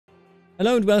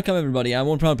Hello and welcome everybody, I'm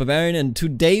One Proud Barbarian, and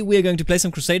today we are going to play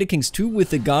some Crusader Kings 2 with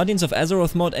the Guardians of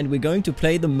Azeroth mod, and we're going to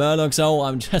play the Murlocs. Oh,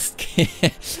 I'm just kidding.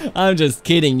 I'm just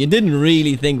kidding. You didn't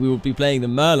really think we would be playing the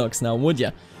Murlocs now, would you?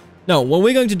 No, what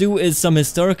we're going to do is some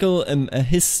historical,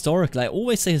 I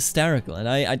always say hysterical, and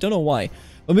I don't know why.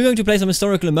 But we're going to play some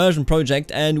historical immersion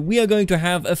project, and we are going to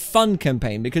have a fun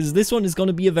campaign, because this one is going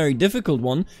to be a very difficult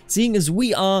one, seeing as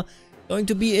we are going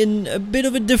to be in a bit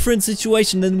of a different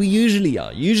situation than we usually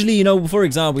are. Usually, you know, for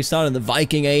example, we start in the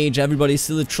Viking Age, everybody's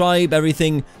still a tribe,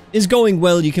 everything is going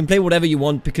well, you can play whatever you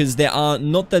want because there are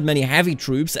not that many heavy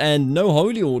troops and no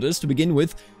holy orders to begin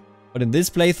with. But in this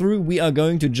playthrough, we are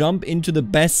going to jump into the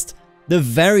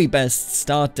very best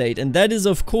start date, and that is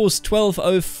of course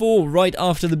 1204, right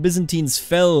after the Byzantines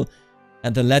fell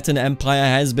and the Latin Empire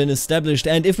has been established.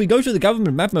 And if we go to the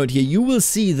government map mode here, you will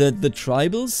see that the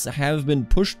tribals have been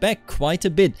pushed back quite a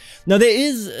bit. Now, there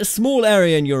is a small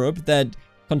area in Europe that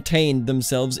contained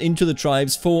themselves into the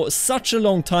tribes for such a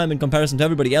long time in comparison to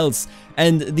everybody else,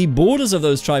 and the borders of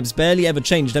those tribes barely ever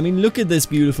changed. I mean, look at this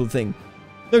beautiful thing.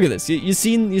 Look at this. You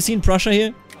seen Prussia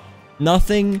here?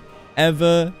 Nothing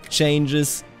ever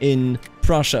changes in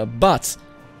Prussia, but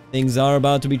things are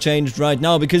about to be changed right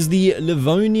now, because the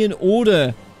Livonian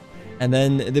Order and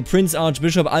then the Prince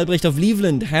Archbishop Albrecht of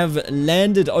Livland have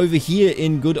landed over here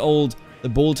in good old the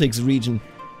Baltics region.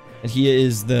 And here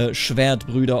is the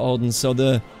Schwertbrüderorden. So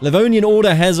the Livonian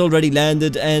Order has already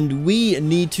landed, and we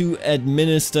need to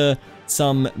administer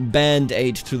some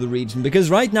band-aid to the region, because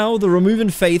right now the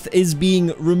Romuvan faith is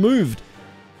being removed.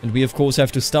 And we, of course,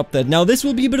 have to stop that. Now, this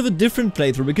will be a bit of a different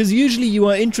playthrough, because usually you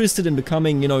are interested in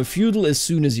becoming, you know, feudal as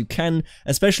soon as you can,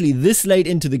 especially this late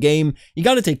into the game. You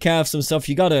gotta take care of some stuff,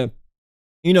 you gotta,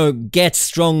 you know, get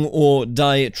strong or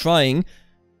die trying.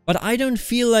 But I don't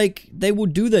feel like they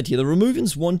would do that here. The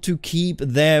Romuvans want to keep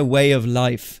their way of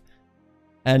life.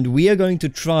 And we are going to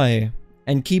try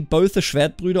and keep both the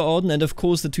Schwertbrüderorden and, of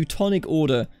course, the Teutonic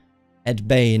Order at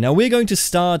bay. Now, we're going to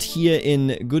start here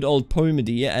in good old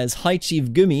Pomedy as High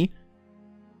Chief Gimme.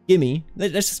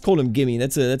 Let's just call him Gimme.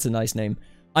 That's a nice name.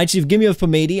 High Chief Gimme of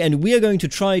Pomedy, and we are going to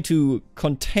try to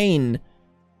contain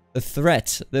the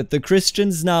threat that the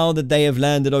Christians, now that they have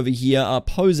landed over here, are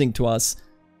posing to us.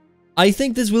 I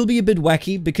think this will be a bit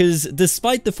wacky, because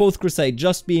despite the Fourth Crusade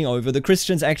just being over, the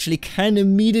Christians actually can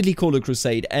immediately call a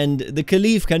crusade, and the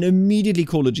Caliph can immediately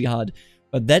call a jihad.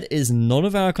 But that is none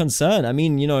of our concern. I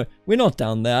mean, you know, we're not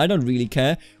down there. I don't really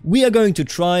care. We are going to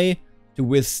try to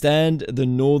withstand the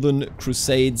Northern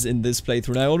Crusades in this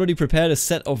playthrough. And I already prepared a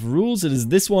set of rules. It is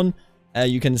this one.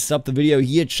 You can stop the video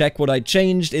here, check what I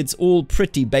changed. It's all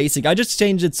pretty basic. I just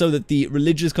changed it so that the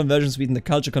religious conversion speed and the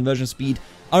culture conversion speed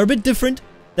are a bit different.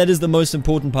 That is the most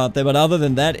important part there. But other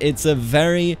than that, it's a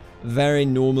very, very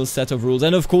normal set of rules.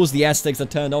 And of course, the Aztecs are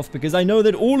turned off, because I know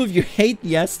that all of you hate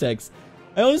the Aztecs.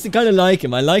 I honestly kind of like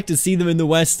him. I like to see them in the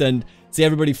West and see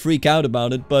everybody freak out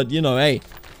about it. But, you know, hey,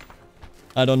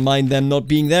 I don't mind them not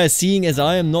being there, seeing as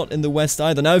I am not in the West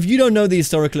either. Now, if you don't know the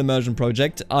Historical Immersion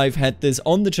project, I've had this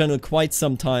on the channel quite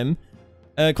some time.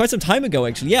 Quite some time ago,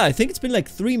 actually. Yeah, I think it's been like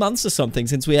 3 months or something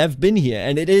since we have been here.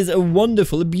 And it is a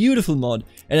wonderful, a beautiful mod.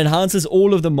 It enhances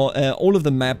all of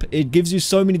the map. It gives you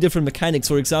so many different mechanics.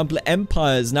 For example,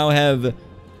 empires now have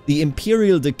the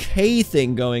Imperial Decay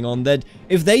thing going on, that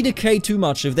if they decay too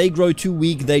much, if they grow too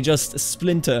weak, they just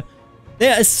splinter.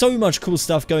 There is so much cool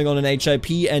stuff going on in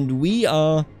HIP, and we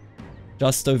are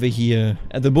just over here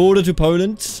at the border to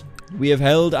Poland. We have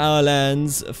held our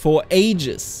lands for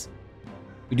ages.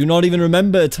 We do not even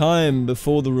remember a time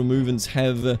before the Romuvans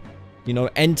have, you know,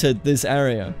 entered this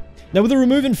area. Now, with the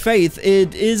Romuvan faith,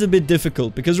 it is a bit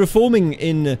difficult, because reforming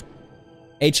in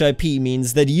HIP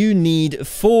means that you need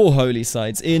 4 holy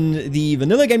sites. In the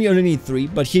vanilla game, you only need 3,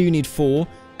 but here you need 4.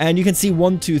 And you can see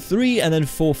 1, 2, 3, and then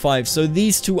 4, 5. So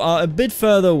these two are a bit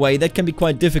further away. That can be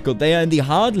quite difficult. They are in the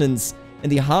heartlands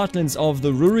of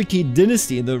the Ruriki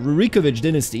dynasty, the Rurikovich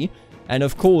dynasty. And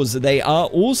of course, they are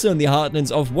also in the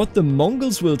heartlands of what the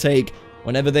Mongols will take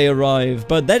whenever they arrive.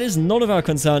 But that is none of our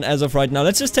concern as of right now.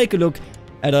 Let's just take a look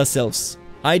at ourselves.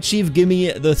 High Chief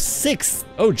Gimme the 6th.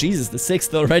 Oh, Jesus, the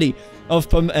 6th already. Of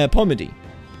Pomedy.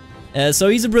 So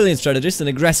he's a brilliant strategist, an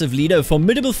aggressive leader, a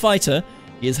formidable fighter.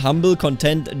 He is humble,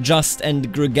 content, just,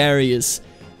 and gregarious.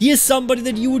 He is somebody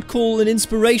that you would call an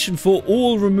inspiration for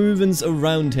all Romuvans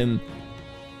around him.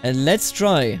 And let's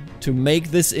try to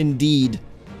make this indeed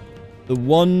the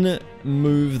one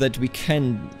move that we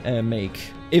can make.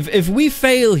 If we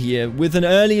fail here with an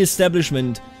early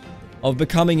establishment of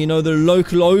becoming, you know, the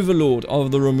local overlord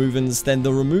of the Romuvans, then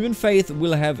the Romuvan faith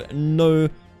will have no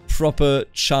proper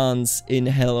chance in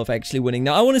hell of actually winning.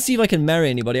 Now, I want to see if I can marry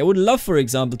anybody. I would love, for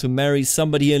example, to marry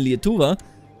somebody here in Lietuva.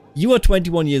 You are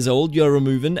 21 years old, you are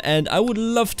Romuvan, and I would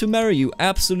love to marry you.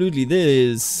 Absolutely,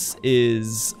 this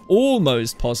is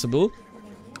almost possible.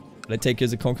 Will I take you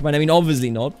as a concubine? I mean, obviously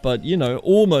not, but, you know,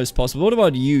 almost possible. What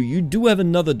about you? You do have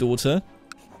another daughter.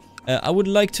 I would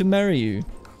like to marry you.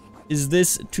 Is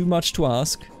this too much to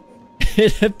ask?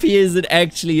 It appears it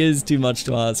actually is too much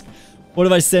to ask. What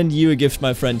if I send you a gift,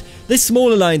 my friend? This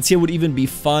small alliance here would even be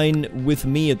fine with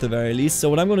me at the very least. So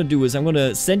what I'm going to do is I'm going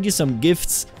to send you some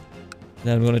gifts.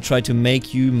 Then I'm going to try to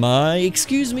make you my...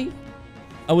 Excuse me?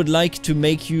 I would like to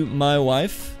make you my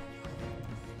wife.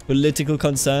 Political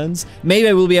concerns. Maybe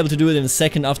I will be able to do it in a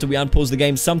second after we unpause the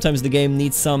game. Sometimes the game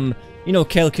needs some, you know,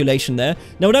 calculation there.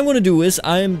 Now what I'm going to do is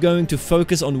I am going to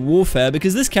focus on warfare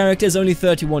because this character is only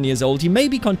 31 years old. He may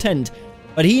be content,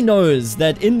 but he knows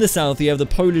that in the south you have the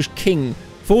Polish king,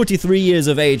 43 years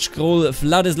of age, Król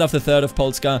Władysław III of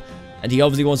Polska, and he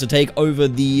obviously wants to take over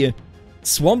the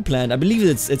swampland. I believe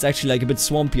it's actually like a bit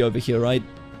swampy over here, right?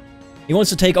 He wants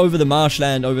to take over the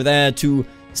marshland over there to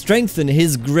strengthen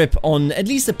his grip on at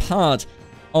least a part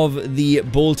of the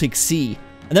Baltic Sea.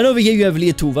 And then over here you have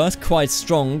Lietuva, quite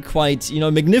strong, quite, you know,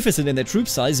 magnificent in their troop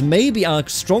size. Maybe our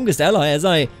strongest ally, as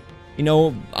I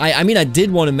mean, I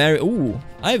did want to marry... Ooh,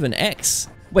 I have an ex.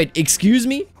 Wait, excuse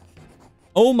me?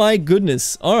 Oh my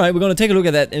goodness. Alright, we're going to take a look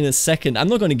at that in a second. I'm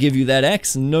not going to give you that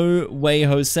ex. No way,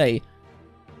 Jose.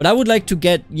 But I would like to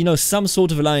get, you know, some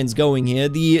sort of alliance going here.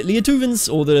 The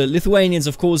Lietuvans, or the Lithuanians,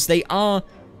 of course, they are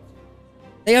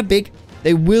big.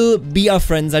 They will be our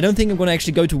friends. I don't think I'm going to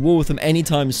actually go to war with them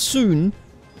anytime soon.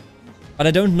 But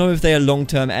I don't know if they are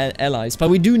long-term allies.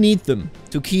 But we do need them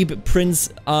to keep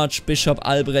Prince Archbishop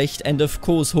Albrecht and, of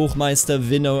course, Hochmeister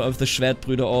Winno of the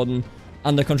Schwertbrüderorden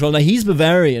under control. Now, he's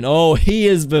Bavarian. Oh, he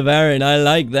is Bavarian. I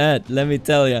like that. Let me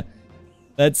tell you.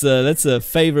 That's a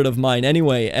favorite of mine.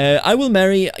 Anyway, I will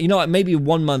marry, you know, maybe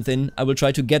 1 month in, I will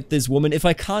try to get this woman. If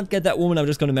I can't get that woman, I'm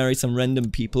just going to marry some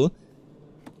random people.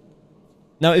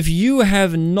 Now, if you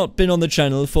have not been on the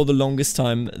channel for the longest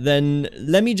time, then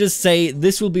let me just say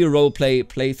this will be a roleplay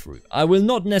playthrough. I will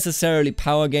not necessarily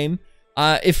power game.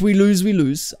 If we lose, we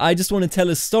lose. I just want to tell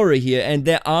a story here, and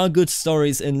there are good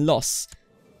stories in loss.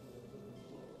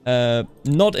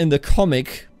 Not in the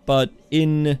comic, but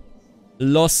in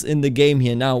loss in the game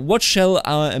here. Now, what shall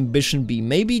our ambition be?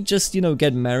 Maybe just, you know,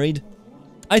 get married?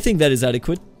 I think that is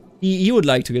adequate. He would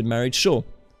like to get married, sure.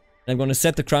 I'm going to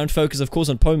set the crown focus, of course,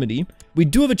 on Pomedy. We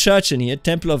do have a church in here,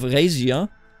 Temple of Regia.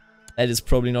 That is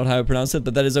probably not how I pronounce it,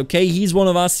 but that is okay. He's one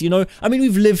of us, you know. I mean,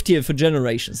 we've lived here for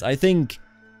generations. I think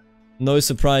no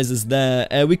surprises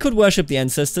there. We could worship the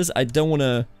ancestors. I don't want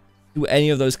to do any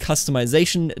of those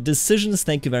customization decisions.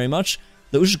 Thank you very much.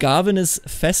 The Ushgavenes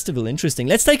Festival, interesting.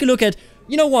 Let's take a look at,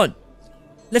 you know what?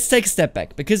 Let's take a step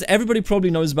back, because everybody probably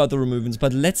knows about the Romuvans,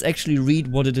 but let's actually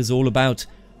read what it is all about.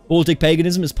 Baltic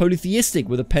paganism is polytheistic,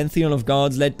 with a pantheon of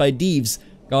gods led by Dives,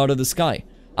 god of the sky.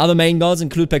 Other main gods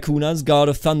include Perkunas, god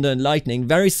of thunder and lightning,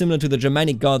 very similar to the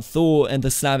Germanic god Thor and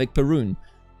the Slavic Perun.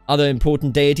 Other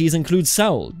important deities include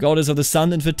Saul, goddess of the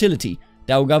sun and fertility,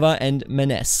 Daugava and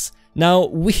Menes. Now,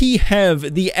 we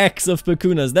have the axe of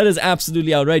Perkunas. That is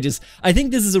absolutely outrageous. I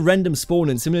think this is a random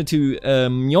spawn, similar to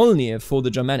Mjolnir for the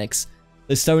Germanics.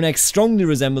 The stone axe strongly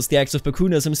resembles the axe of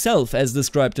Perkunas himself, as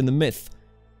described in the myth.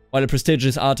 While a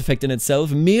prestigious artifact in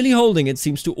itself, merely holding it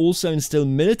seems to also instill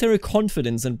military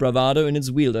confidence and bravado in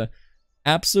its wielder.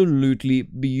 Absolutely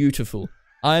beautiful.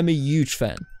 I am a huge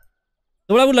fan.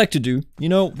 So what I would like to do, you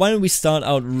know, why don't we start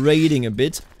out raiding a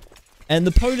bit? And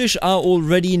the Polish are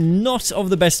already not of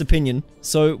the best opinion,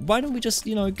 so why don't we just,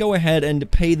 you know, go ahead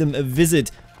and pay them a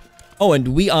visit. Oh, and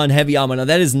we are in heavy armor. Now,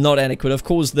 that is not adequate. Of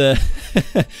course, the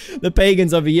the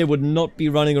pagans over here would not be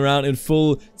running around in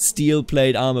full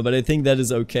steel-plate armor, but I think that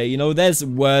is okay. You know, there's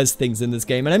worse things in this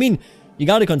game. And I mean, you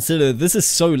gotta consider, this is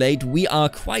so late. We are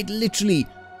quite literally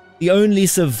the only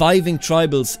surviving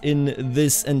tribals in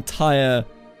this entire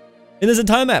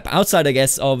map. Outside, I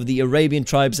guess, of the Arabian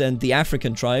tribes and the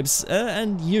African tribes.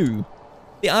 And you.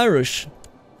 The Irish.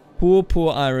 Poor,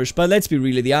 poor Irish. But let's be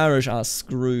real, the Irish are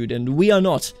screwed, and we are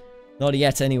not. Not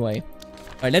yet, anyway.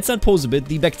 Alright, let's unpause a bit.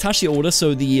 The Bektashi Order,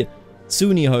 so the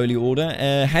Sunni Holy Order,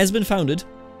 has been founded.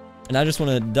 And I just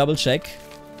want to double check.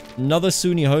 Another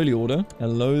Sunni Holy Order.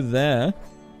 Hello there.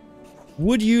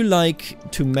 Would you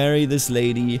like to marry this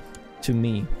lady to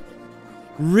me?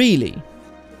 Really?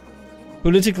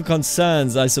 Political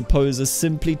concerns, I suppose, are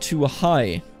simply too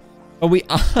high. Oh, we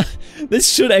are...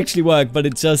 This should actually work, but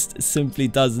it just simply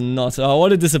does not. Oh,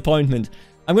 what a disappointment.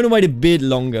 I'm going to wait a bit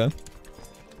longer.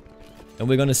 And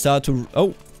we're going to start to...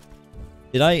 Oh.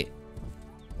 Did I...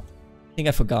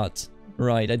 think I forgot.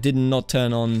 Right, I did not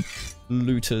turn on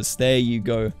looters. There you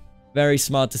go. Very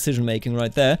smart decision making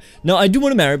right there. Now, I do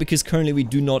want to marry because currently we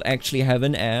do not actually have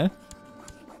an heir.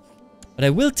 But I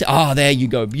will ah, there you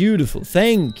go. Beautiful.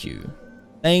 Thank you.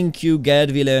 Thank you,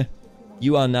 Gerdwille.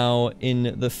 You are now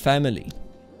in the family.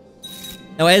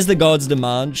 Now, as the gods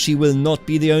demand, she will not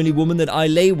be the only woman that I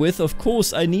lay with. Of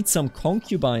course, I need some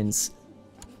concubines.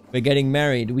 We're getting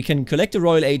married. We can collect a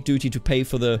royal aid duty to pay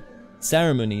for the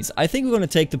ceremonies. I think we're going to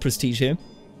take the prestige here.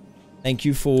 Thank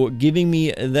you for giving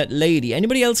me that lady.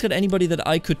 Anybody else got anybody that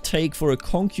I could take for a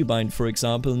concubine, for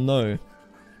example? No.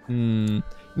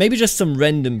 Maybe just some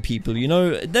random people, you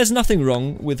know? There's nothing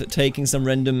wrong with taking some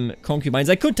random concubines.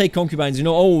 I could take concubines, you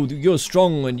know, oh, you're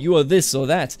strong and you are this or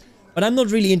that. But I'm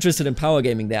not really interested in power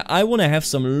gaming there. I want to have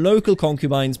some local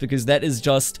concubines because that is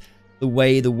just the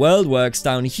way the world works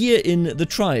down here in the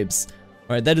tribes.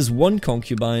 Alright, that is one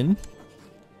concubine.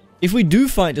 If we do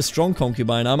find a strong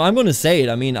concubine, I'm going to say it.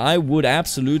 I mean, I would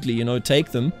absolutely, you know,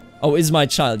 take them. Oh, is my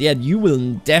child. Yeah, you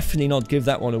will definitely not give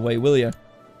that one away, will you?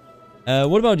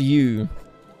 What about you?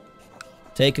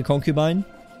 Take a concubine?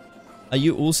 Are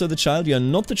you also the child? You are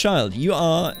not the child. You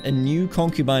are a new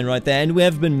concubine right there. And we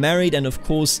have been married, and of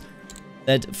course,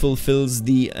 that fulfills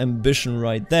the ambition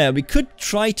right there. We could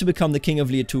try to become the king of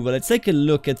Lietuvah. Let's take a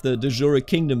look at the de jure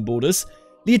kingdom borders.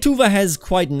 Lietuvah has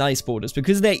quite nice borders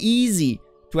because they're easy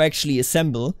to actually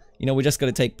assemble. You know, we just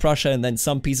gotta take Prussia and then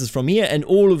some pieces from here, and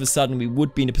all of a sudden we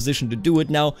would be in a position to do it.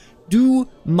 Now, do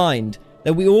mind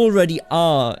that we already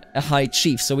are a high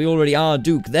chief, so we already are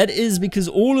duke. That is because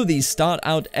all of these start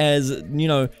out as, you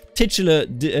know, titular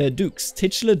dukes.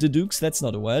 Titular de dukes, that's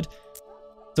not a word.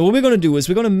 So what we're going to do is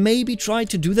we're going to maybe try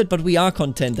to do that, but we are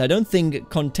content. I don't think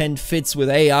content fits with,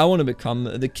 hey, I want to become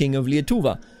the king of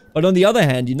Lietuvah. But on the other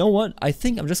hand, you know what? I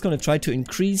think I'm just going to try to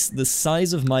increase the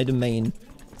size of my domain.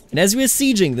 And as we're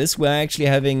sieging this, we're actually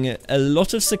having a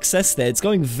lot of success there. It's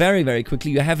going very, very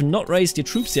quickly. You have not raised your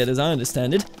troops yet, as I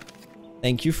understand it.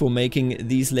 Thank you for making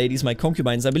these ladies my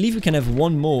concubines. I believe we can have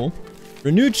one more.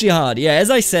 Renewed Jihad. Yeah, as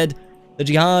I said, the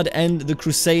Jihad and the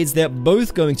Crusades, they're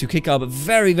both going to kick up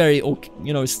very, very,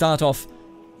 you know, start up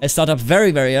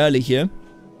very, very early here.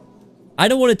 I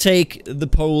don't want to take the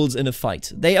Poles in a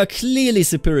fight. They are clearly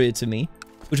superior to me,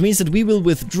 which means that we will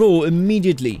withdraw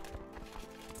immediately.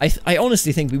 I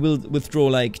honestly think we will withdraw,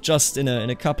 like, just in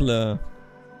a couple of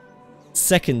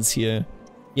seconds here.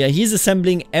 Yeah, he's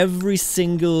assembling every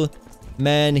single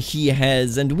man he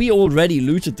has, and we already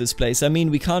looted this place. I mean,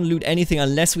 we can't loot anything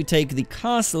unless we take the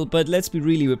castle, but let's be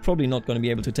really, we're probably not going to be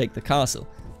able to take the castle.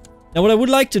 Now, what I would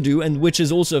like to do, and which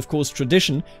is also, of course,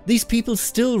 tradition, these people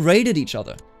still raided each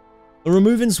other. The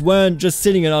Romuvans weren't just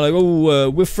sitting and like, oh,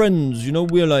 we're friends, you know,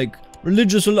 we're like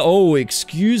religious, oh,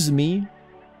 excuse me.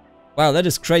 Wow, that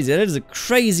is crazy. That is a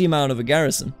crazy amount of a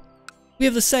garrison. We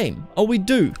have the same. Oh, we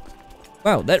do.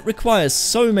 Wow, that requires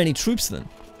so many troops then.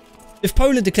 If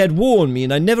Poland declared war on me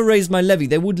and I never raised my levy,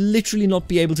 they would literally not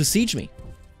be able to siege me.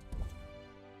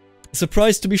 A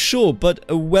surprise to be sure, but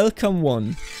a welcome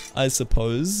one, I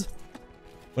suppose.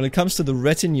 When it comes to the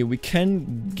retinue, we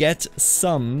can get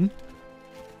some.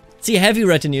 See, heavy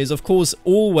retinue is, of course,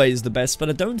 always the best, but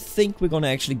I don't think we're going to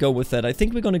actually go with that. I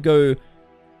think we're going to go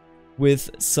with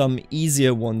some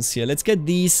easier ones here. Let's get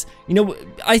these. You know,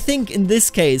 I think in this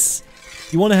case,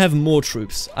 you want to have more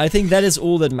troops. I think that is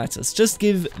all that matters. Just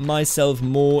give myself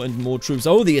more and more troops.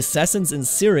 Oh, the assassins in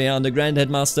Syria under Grand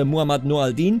Headmaster Muhammad Nur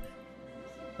al-Din.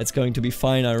 That's going to be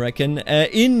fine, I reckon.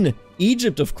 In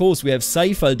Egypt, of course, we have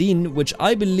Saif al-Din, which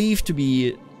I believe to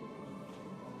be...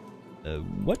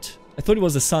 what? I thought he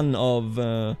was the son of...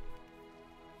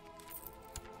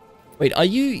 Wait, are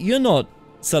you... You're not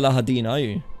Salah ad-Din, are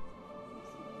you?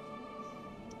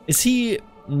 Is he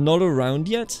not around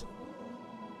yet?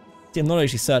 See, I'm not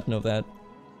actually certain of that.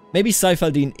 Maybe Saif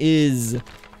al-Din is...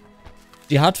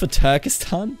 Jihad for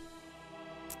Turkestan?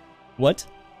 What?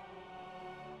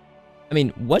 I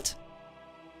mean, what?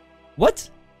 What?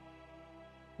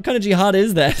 What kind of jihad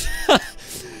is that?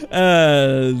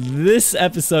 This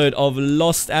episode of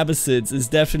Lost Abbasids is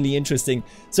definitely interesting.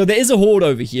 So there is a horde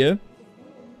over here,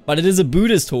 but it is a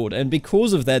Buddhist horde, and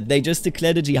because of that, they just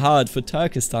declared a jihad for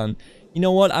Turkestan. You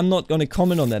know what? I'm not going to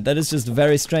comment on that. That is just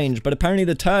very strange. But apparently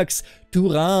the Turks,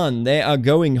 Turan, they are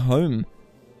going home.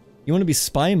 You want to be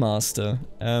spy master?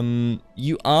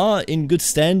 You are in good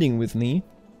standing with me.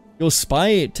 Your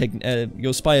spy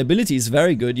ability is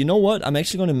very good. You know what? I'm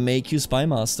actually going to make you spy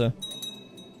master.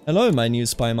 Hello, my new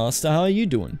spy master. How are you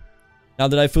doing? Now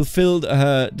that I fulfilled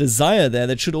her desire there,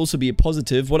 that should also be a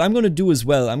positive. What I'm going to do as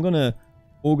well, I'm going to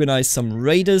organize some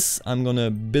raiders. I'm going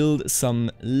to build some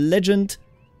legend.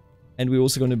 And we're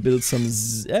also going to build some...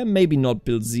 maybe not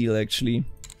build zeal, actually.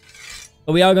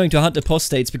 But we are going to hunt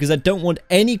apostates, because I don't want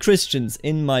any Christians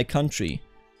in my country.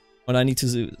 But I need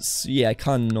to... yeah, I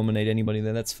can't nominate anybody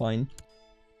there, that's fine.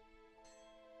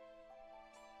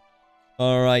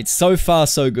 Alright, so far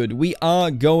so good. We are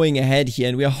going ahead here,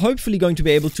 and we are hopefully going to be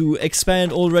able to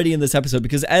expand already in this episode,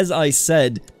 because as I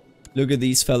said, look at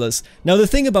these fellas. Now the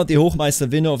thing about the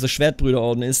Hochmeister Winner of the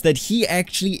Schwertbrüderorden is that he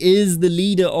actually is the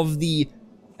leader of the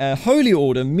Holy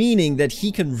Order, meaning that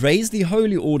he can raise the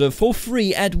Holy Order for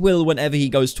free at will whenever he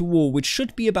goes to war, which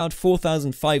should be about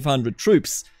 4,500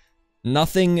 troops.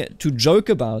 Nothing to joke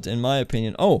about, in my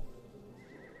opinion. Oh.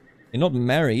 You're not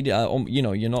married, you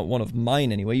know, you're not one of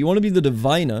mine anyway. You want to be the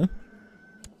diviner.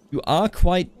 You are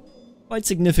quite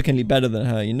significantly better than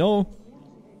her, you know?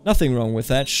 Nothing wrong with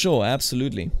that, sure,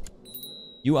 absolutely.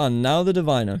 You are now the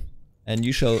diviner, and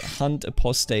you shall hunt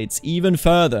apostates even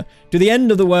further. To the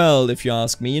end of the world, if you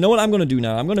ask me. You know what I'm going to do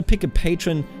now? I'm going to pick a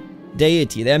patron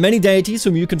deity. There are many deities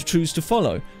whom you can choose to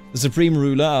follow. The supreme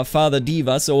ruler, our father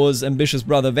Divas, or his ambitious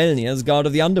brother Velnias, god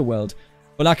of the underworld.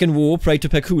 For luck in war, pray to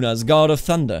Perkunas, god of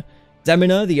thunder.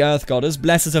 Zemina, the earth goddess,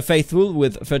 blesses her faithful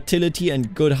with fertility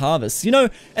and good harvests. You know,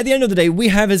 at the end of the day, we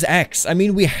have his axe. I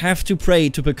mean, we have to pray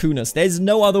to Perkunas. There's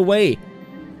no other way.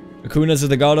 Perkunas is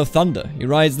the god of thunder. He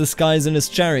rides the skies in his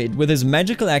chariot, with his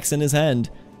magical axe in his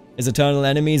hand. His eternal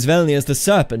enemy is Velnias the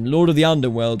serpent, lord of the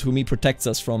underworld, whom he protects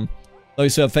us from.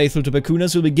 Those who are faithful to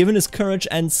Perkunas will be given his courage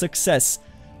and success.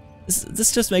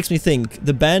 This just makes me think.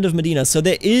 The Band of Medina. So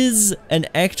there is an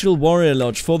actual warrior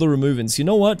lodge for the Romuvans. You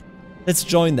know what? Let's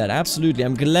join that, absolutely.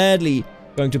 I'm gladly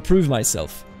going to prove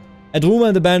myself. At Roma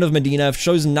and the Band of Medina, I've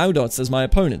chosen Naudots as my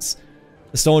opponents.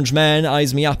 The staunch man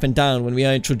eyes me up and down when we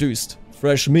are introduced.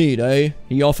 Fresh meat, eh?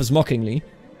 He offers mockingly,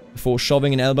 before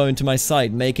shoving an elbow into my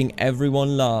side, making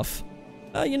everyone laugh.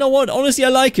 You know what? Honestly, I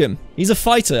like him. He's a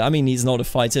fighter. I mean, he's not a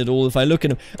fighter at all if I look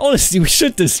at him. Honestly, we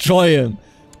should destroy him.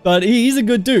 But he's a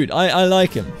good dude. I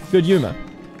like him. Good humor.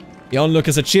 The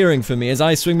onlookers are cheering for me as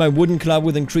I swing my wooden club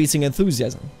with increasing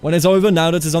enthusiasm. When it's over,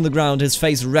 Naudot is on the ground, his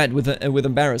face red with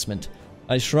embarrassment.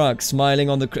 I shrug, smiling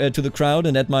on to the crowd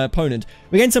and at my opponent.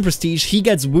 We gain some prestige, he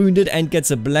gets wounded and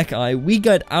gets a black eye. We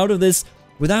get out of this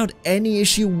without any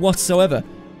issue whatsoever.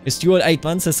 His steward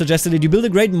Eitmans has suggested that you build a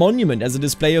great monument as a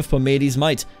display of Pomedi's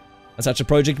might. As such a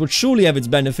project would surely have its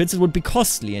benefits, it would be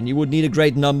costly, and you would need a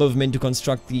great number of men to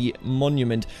construct the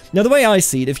monument. Now, the way I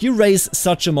see it, if you raise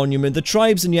such a monument, the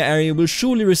tribes in your area will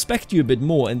surely respect you a bit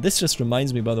more. And this just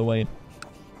reminds me, by the way,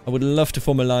 I would love to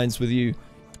form alliance with you.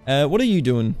 What are you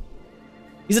doing?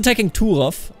 He's attacking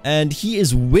Turov, and he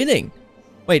is winning.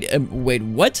 Wait,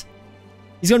 what?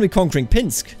 He's going to be conquering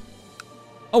Pinsk.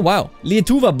 Oh, wow.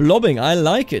 Lietuva blobbing, I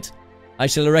like it. I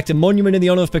shall erect a monument in the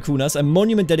honor of Perkunas, a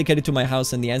monument dedicated to my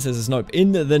house and the ancestors' nope,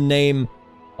 in the name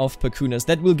of Perkunas.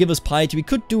 That will give us piety. We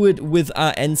could do it with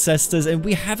our ancestors, and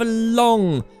we have a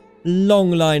long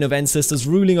line of ancestors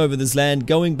ruling over this land,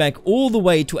 going back all the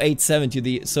way to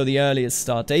 870, so the earliest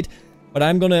start date. But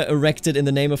I'm gonna erect it in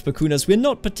the name of Perkunas. We're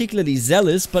not particularly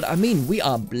zealous, but I mean, we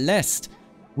are blessed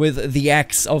with the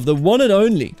axe of the one and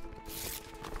only.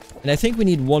 And I think we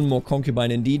need one more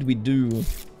concubine. Indeed, we do.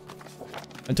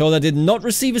 I'm told I did not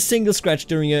receive a single scratch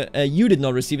during you did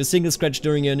not receive a single scratch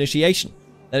during your initiation.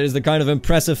 That is the kind of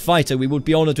impressive fighter we would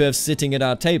be honored to have sitting at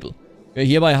our table. You're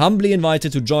hereby humbly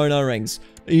invited to join our ranks.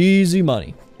 Easy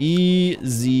money.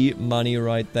 Easy money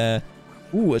right there.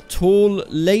 Ooh, a tall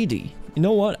lady. You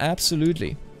know what?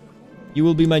 Absolutely. You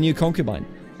will be my new concubine.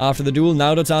 After the duel,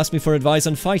 Naudot asked me for advice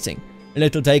on fighting. A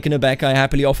little taken aback, I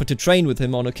happily offered to train with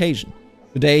him on occasion.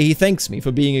 Today, he thanks me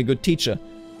for being a good teacher.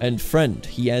 And friend,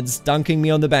 he adds, dunking me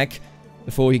on the back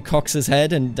before he cocks his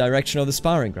head in direction of the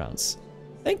sparring grounds.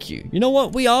 Thank you. You know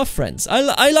what? We are friends. I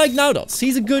like Naudots.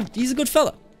 He's a good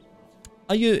fella.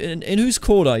 Are you in whose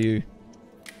court are you?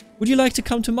 Would you like to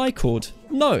come to my court?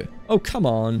 No. Oh, come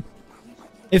on.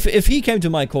 If he came to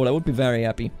my court, I would be very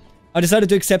happy. I decided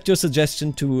to accept your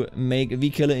suggestion to make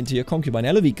Vikela into your concubine.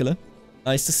 Hello, Vikela.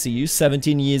 Nice to see you.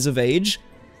 17 years of age.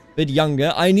 Bit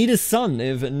younger. I need a son.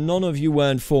 If none of you were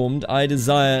informed, I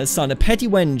desire a son. A pretty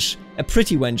wench,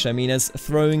 I mean, as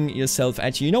throwing yourself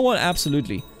at you. You know what?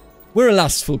 Absolutely. We're a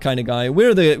lustful kind of guy.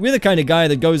 We're the kind of guy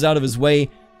that goes out of his way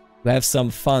to have some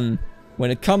fun when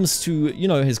it comes to, you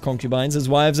know, his concubines, his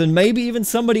wives, and maybe even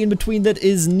somebody in between that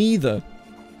is neither.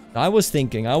 I was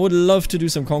thinking, I would love to do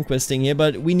some conquesting here,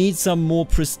 but we need some more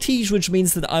prestige, which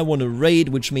means that I want to raid,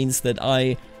 which means that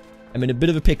I am in a bit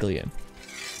of a pickle here.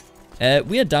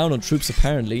 We are down on troops,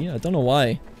 apparently. I don't know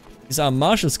why. Because our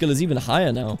martial skill is even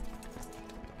higher now.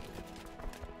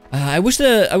 I wish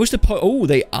the oh,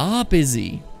 they are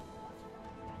busy.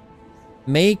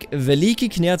 Make Veliki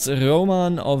Kniaz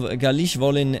Roman of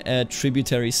Galish-Volin a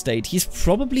tributary state. He's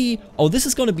probably... Oh, this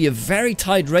is going to be a very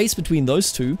tight race between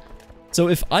those two. So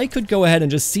if I could go ahead and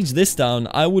just siege this down,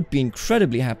 I would be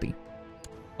incredibly happy.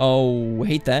 Oh,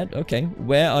 hate that. Okay,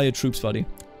 where are your troops, buddy?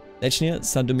 Lechnia,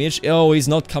 Sandomir. Oh, he's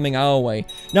not coming our way.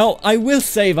 Now, I will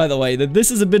say, by the way, that this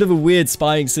is a bit of a weird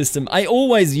spying system. I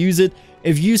always use it.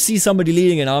 If you see somebody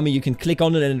leading an army, you can click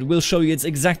on it and it will show you its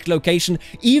exact location,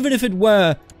 even if it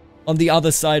were on the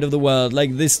other side of the world,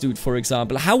 like this dude, for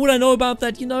example. How would I know about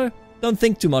that, you know? Don't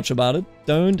think too much about it.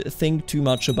 Don't think too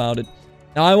much about it.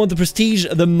 Now, I want the prestige,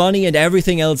 the money, and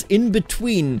everything else in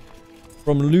between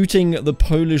from looting the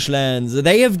Polish lands.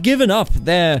 They have given up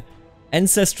their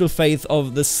ancestral faith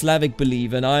of the Slavic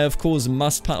belief, and I, of course,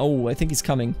 must... Oh, I think he's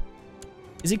coming.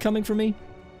 Is he coming for me?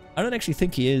 I don't actually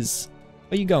think he is.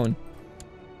 Where are you going?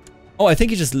 Oh, I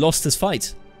think he just lost his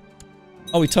fight.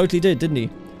 Oh, he totally did, didn't he?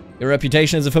 Your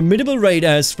reputation as a formidable raider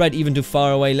has spread even to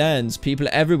faraway lands. People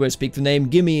everywhere speak the name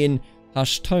Gimme in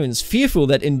hushed tones, fearful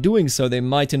that in doing so they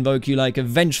might invoke you like a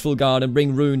vengeful god and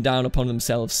bring ruin down upon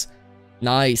themselves.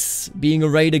 Nice. Being a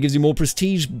raider gives you more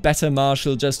prestige, better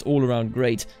martial, just all around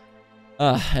great.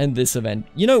 Ah, and this event.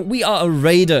 You know, we are a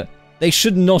raider. They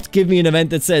should not give me an event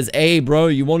that says, hey bro,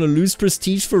 you want to lose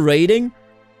prestige for raiding?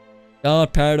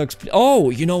 God, Paradox.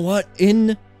 Oh, you know what?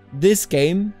 In this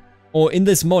game, or in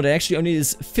this mod, it actually only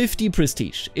is 50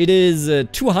 prestige. It is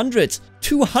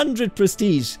 200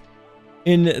 prestige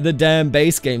in the damn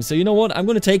base game. So you know what? I'm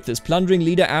going to take this. Plundering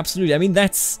leader, absolutely. I mean,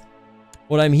 that's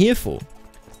what I'm here for.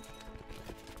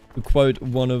 To quote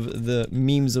one of the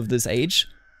memes of this age.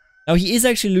 Now, he is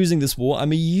actually losing this war.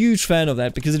 I'm a huge fan of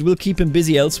that because it will keep him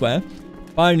busy elsewhere.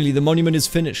 Finally, the monument is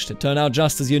finished. It turned out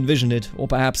just as you envisioned it, or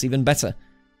perhaps even better.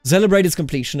 To celebrate its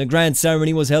completion, a grand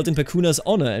ceremony was held in Perkunas'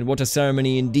 honor, and what a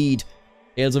ceremony indeed.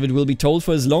 Tales of it will be told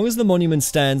for as long as the monument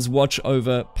stands watch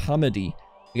over Pamedi.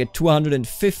 You get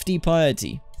 250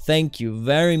 piety. Thank you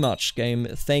very much, game.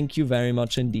 Thank you very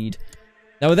much indeed.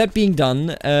 Now, with that being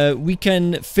done, we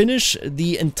can finish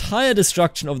the entire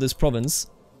destruction of this province.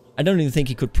 I don't even think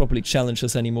he could properly challenge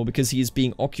us anymore because he is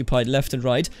being occupied left and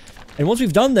right. And once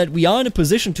we've done that, we are in a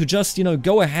position to just, you know,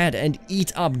 go ahead and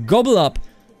eat up, gobble up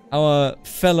our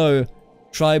fellow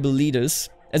tribal leaders.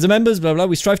 As a members, blah, blah,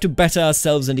 we strive to better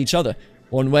ourselves and each other.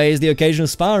 One way is the occasional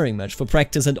sparring match for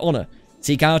practice and honor.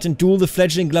 Seek out and duel the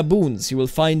fledgling Glaboons. You will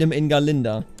find them in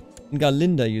Galinda. In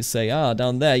Galinda, you say? Ah,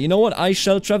 down there. You know what? I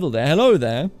shall travel there. Hello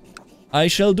there. I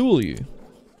shall duel you.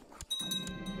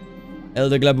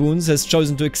 Elder Glaboons has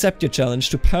chosen to accept your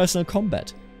challenge to personal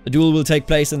combat. The duel will take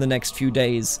place in the next few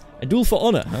days. A duel for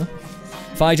honor, huh?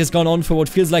 Fight has gone on for what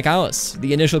feels like hours.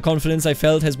 The initial confidence I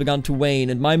felt has begun to wane,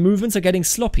 and my movements are getting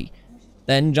sloppy.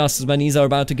 Then, just as my knees are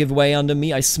about to give way under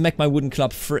me, I smack my wooden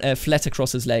club flat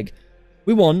across his leg.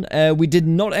 We won. We did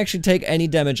not actually take any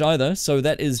damage either, so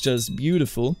that is just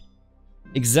beautiful.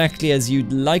 Exactly as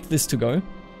you'd like this to go.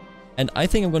 And I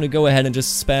think I'm going to go ahead and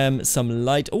just spam some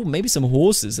light... Oh, maybe some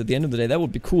horses at the end of the day. That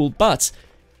would be cool. But,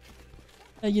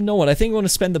 you know what? I think I want to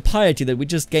spend the piety that we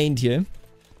just gained here.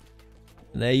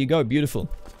 And there you go. Beautiful.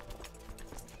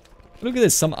 Look at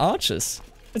this. Some archers.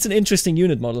 That's an interesting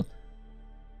unit model.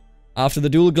 After the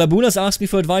duel, Glabunas asked me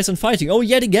for advice on fighting. Oh,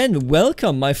 yet again,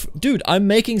 welcome, my dude, I'm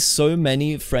making so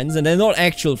many friends, and they're not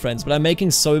actual friends, but I'm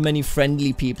making so many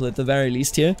friendly people at the very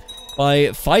least here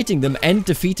by fighting them and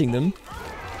defeating them.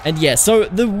 And yeah, so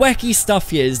the wacky stuff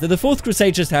here is that the Fourth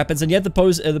Crusade just happens, and yet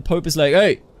the Pope is like,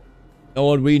 hey, you know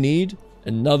what we need?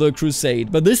 Another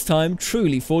crusade. But this time,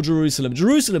 truly for Jerusalem.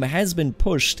 Jerusalem has been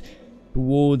pushed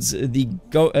towards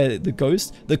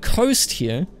the coast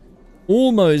here,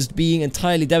 almost being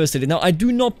entirely devastated. Now, I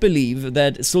do not believe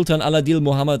that Sultan Al-Adil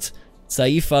Muhammad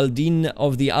Saif al-Din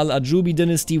of the Al-Ajubi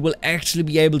dynasty will actually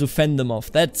be able to fend them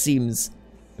off. That seems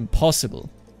impossible.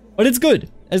 But it's good.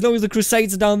 As long as the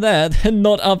Crusades are down there, they're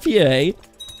not up here, eh?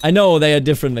 I know they are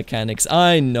different mechanics.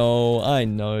 I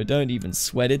know. Don't even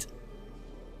sweat it.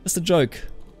 Just a joke.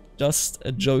 Just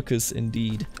a jokers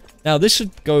indeed. Now, this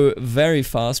should go very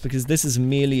fast because this is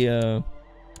merely a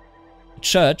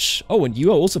church. Oh, and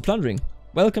you are also plundering.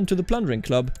 Welcome to the plundering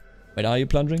club. Wait, are you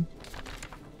plundering?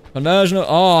 Conversion of...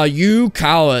 Oh, you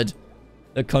coward!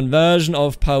 The conversion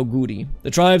of Paugudi. The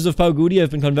tribes of Paugudi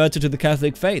have been converted to the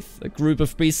Catholic faith. A group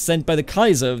of priests sent by the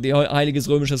Kaiser of the Heiliges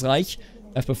Römisches Reich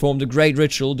have performed a great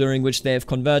ritual during which they have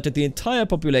converted the entire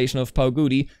population of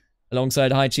Paugudi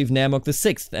alongside High Chief Nermok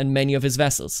VI and many of his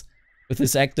vassals. With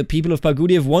this act, the people of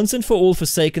Paugudi have once and for all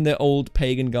forsaken their old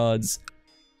pagan gods.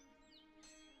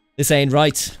 This ain't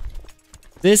right.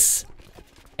 This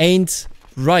ain't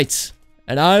right.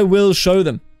 And I will show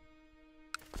them.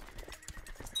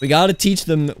 We gotta teach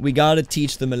them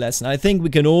a lesson. I think we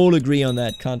can all agree on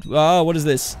that, can't we? Ah, what is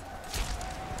this?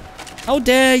 How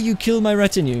dare you kill my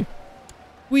retinue?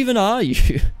 Who even are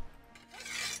you?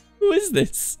 Who is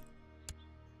this?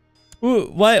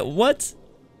 Why, what?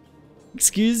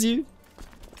 Excuse you?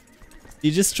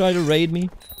 You just try to raid me?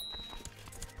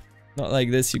 Not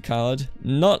like this, you coward.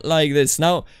 Not like this.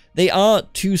 Now, they are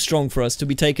too strong for us to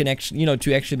be taken,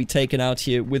 to actually be taken out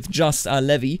here with just our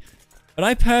levy. But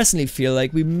I personally feel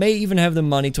like we may even have the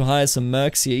money to hire some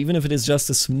mercs here, even if it is just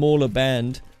a smaller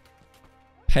band.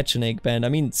 Pechenake band, I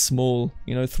mean small,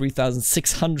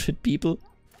 3,600 people.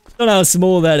 Don't know how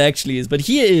small that actually is, but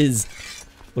here is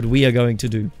what we are going to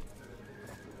do.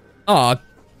 Oh,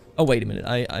 wait a minute,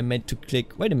 I meant to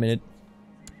click, wait a minute.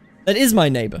 That is my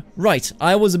neighbor. Right,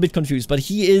 I was a bit confused, but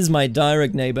he is my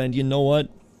direct neighbor, and you know what?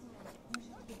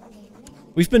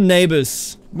 We've been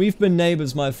neighbors. We've been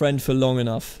neighbors, my friend, for long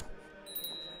enough.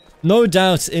 No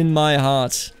doubt in my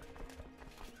heart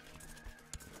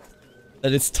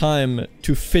that it's time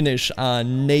to finish our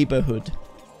neighborhood.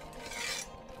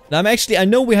 Now I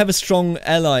know we have a strong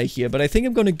ally here, but I think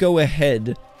I'm gonna go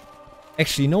ahead.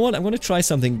 Actually, you know what? I'm gonna try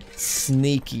something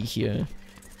sneaky here.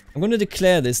 I'm gonna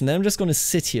declare this, and then I'm just gonna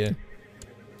sit here.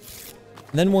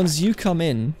 And then once you come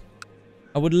in,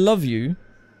 I would love you.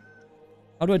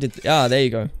 How do I do? Ah, there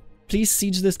you go. Please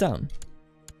siege this down.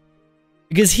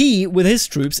 Because he, with his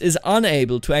troops, is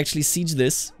unable to actually siege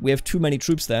this. We have too many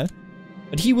troops there.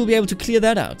 But he will be able to clear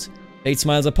that out. Fate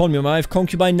smiles upon me. My wife,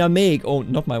 concubine Namega. Oh,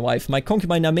 not my wife. My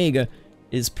concubine Namega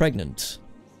is pregnant.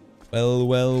 Well,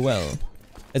 well, well.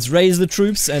 Let's raise the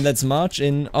troops and let's march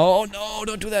in. Oh, no,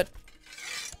 don't do that.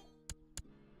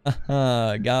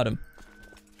 Aha, got him.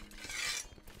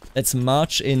 Let's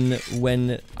march in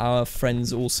when our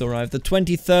friends also arrive. The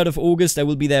 23rd of August, I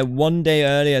will be there one day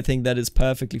early. I think that is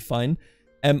perfectly fine.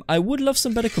 I would love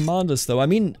some better commanders, though. I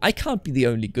mean, I can't be the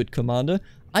only good commander.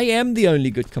 I am the only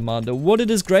good commander. What a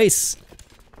disgrace.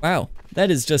 Wow,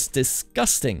 that is just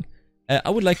disgusting.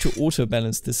 I would like to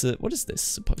auto-balance this. What is this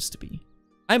supposed to be?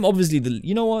 I'm obviously the...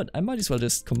 You know what? I might as well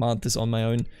just command this on my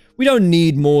own. We don't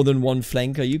need more than one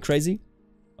flank. Are you crazy?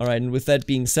 Alright, and with that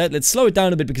being said, let's slow it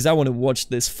down a bit because I want to watch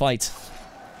this fight.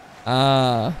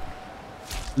 Ah...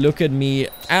 Look at me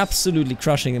absolutely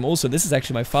crushing him. Also, this is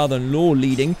actually my father-in-law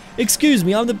leading. Excuse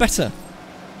me, I'm the better.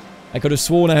 I could have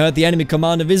sworn I heard the enemy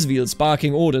commander Visviel's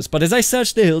barking orders, but as I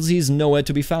search the hills, he is nowhere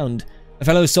to be found. A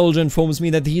fellow soldier informs me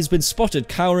that he has been spotted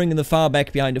cowering in the far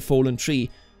back behind a fallen tree,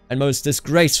 and most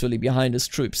disgracefully behind his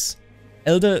troops.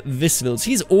 Elder Visvils,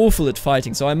 he's awful at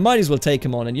fighting, so I might as well take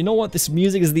him on. And you know what? This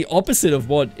music is the opposite of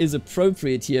what is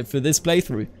appropriate here for this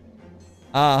playthrough.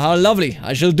 Ah, how lovely.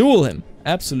 I shall duel him.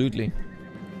 Absolutely.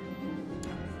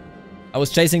 I was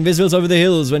chasing Visvils over the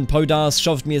hills when Podas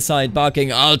shoved me aside,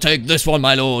 barking, "I'll take this one,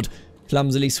 my lord,"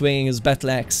 clumsily swinging his battle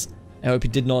axe. I hope he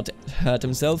did not hurt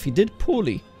himself. He did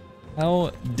poorly.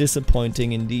 How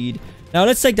disappointing indeed. Now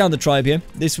let's take down the tribe here.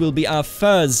 This will be our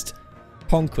first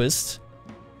conquest.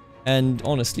 And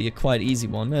honestly, a quite easy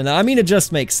one. And I mean, it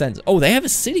just makes sense. Oh, they have a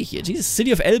city here. Jesus,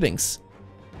 city of Elbings.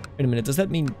 Wait a minute, does that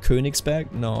mean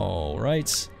Königsberg? No,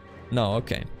 right? No,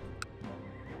 okay.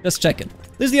 Just checking.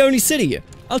 This is the only city here.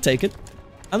 I'll take it.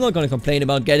 I'm not going to complain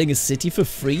about getting a city for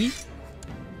free.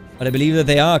 But I believe that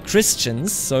they are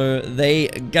Christians, so they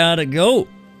gotta go.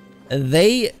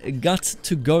 They got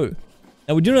to go.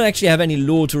 Now, we do not actually have any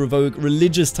law to revoke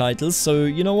religious titles, so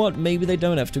you know what? Maybe they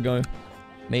don't have to go.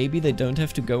 Maybe they don't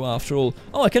have to go after all.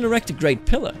 Oh, I can erect a great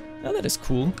pillar. Now that is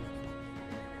cool.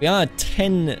 We are at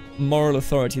 10 moral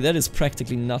authority. That is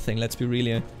practically nothing, let's be real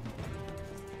here.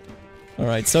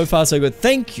 Alright, so far so good.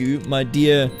 Thank you, my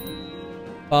dear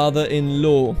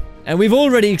father-in-law. And we've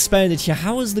already expanded here.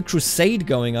 How is the crusade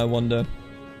going, I wonder?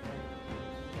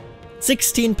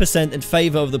 16% in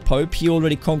favor of the Pope. He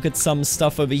already conquered some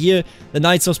stuff over here. The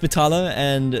Knights Hospitaller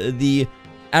and the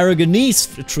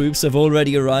Aragonese troops have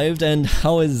already arrived. And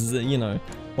how is, you know,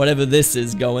 whatever this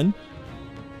is going?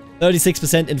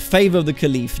 36% in favor of the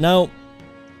Caliph. Now,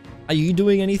 are you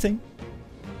doing anything?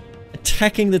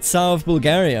 Attacking the Tsar of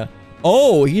Bulgaria.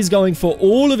 Oh, he's going for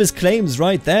all of his claims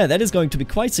right there. That is going to be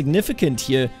quite significant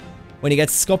here when he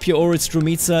gets Skopje, Oritz,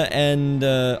 Strumica, and...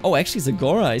 oh, actually,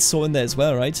 Zagora I saw in there as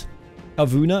well, right?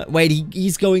 Kavuna. Wait,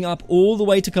 he's going up all the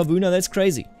way to Kavuna. That's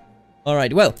crazy.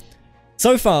 Alright, well,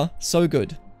 so far, so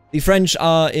good. The French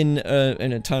are in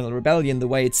an eternal rebellion the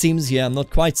way it seems here. I'm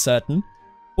not quite certain.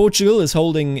 Portugal is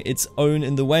holding its own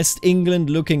in the west.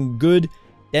 England looking good.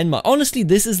 Denmark. Honestly,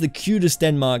 this is the cutest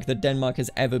Denmark that Denmark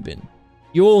has ever been.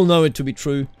 You all know it to be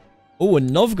true. Oh, and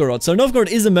Novgorod. So Novgorod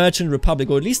is a merchant republic,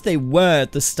 or at least they were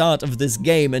at the start of this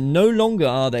game, and no longer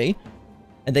are they.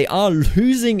 And they are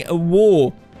losing a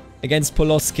war against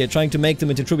Polotsk, trying to make them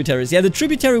into tributaries. Yeah, the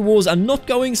tributary wars are not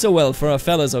going so well for our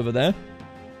fellas over there.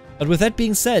 But with that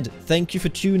being said, thank you for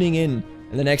tuning in.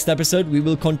 In the next episode, we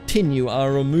will continue our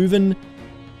Romuvan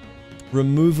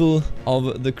removal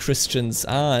of the Christians.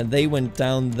 Ah, they went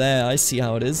down there. I see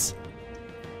how it is.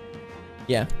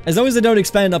 Yeah, as long as they don't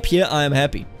expand up here, I am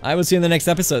happy. I will see you in the next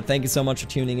episode. Thank you so much for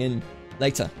tuning in.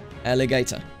 Later,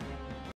 alligator.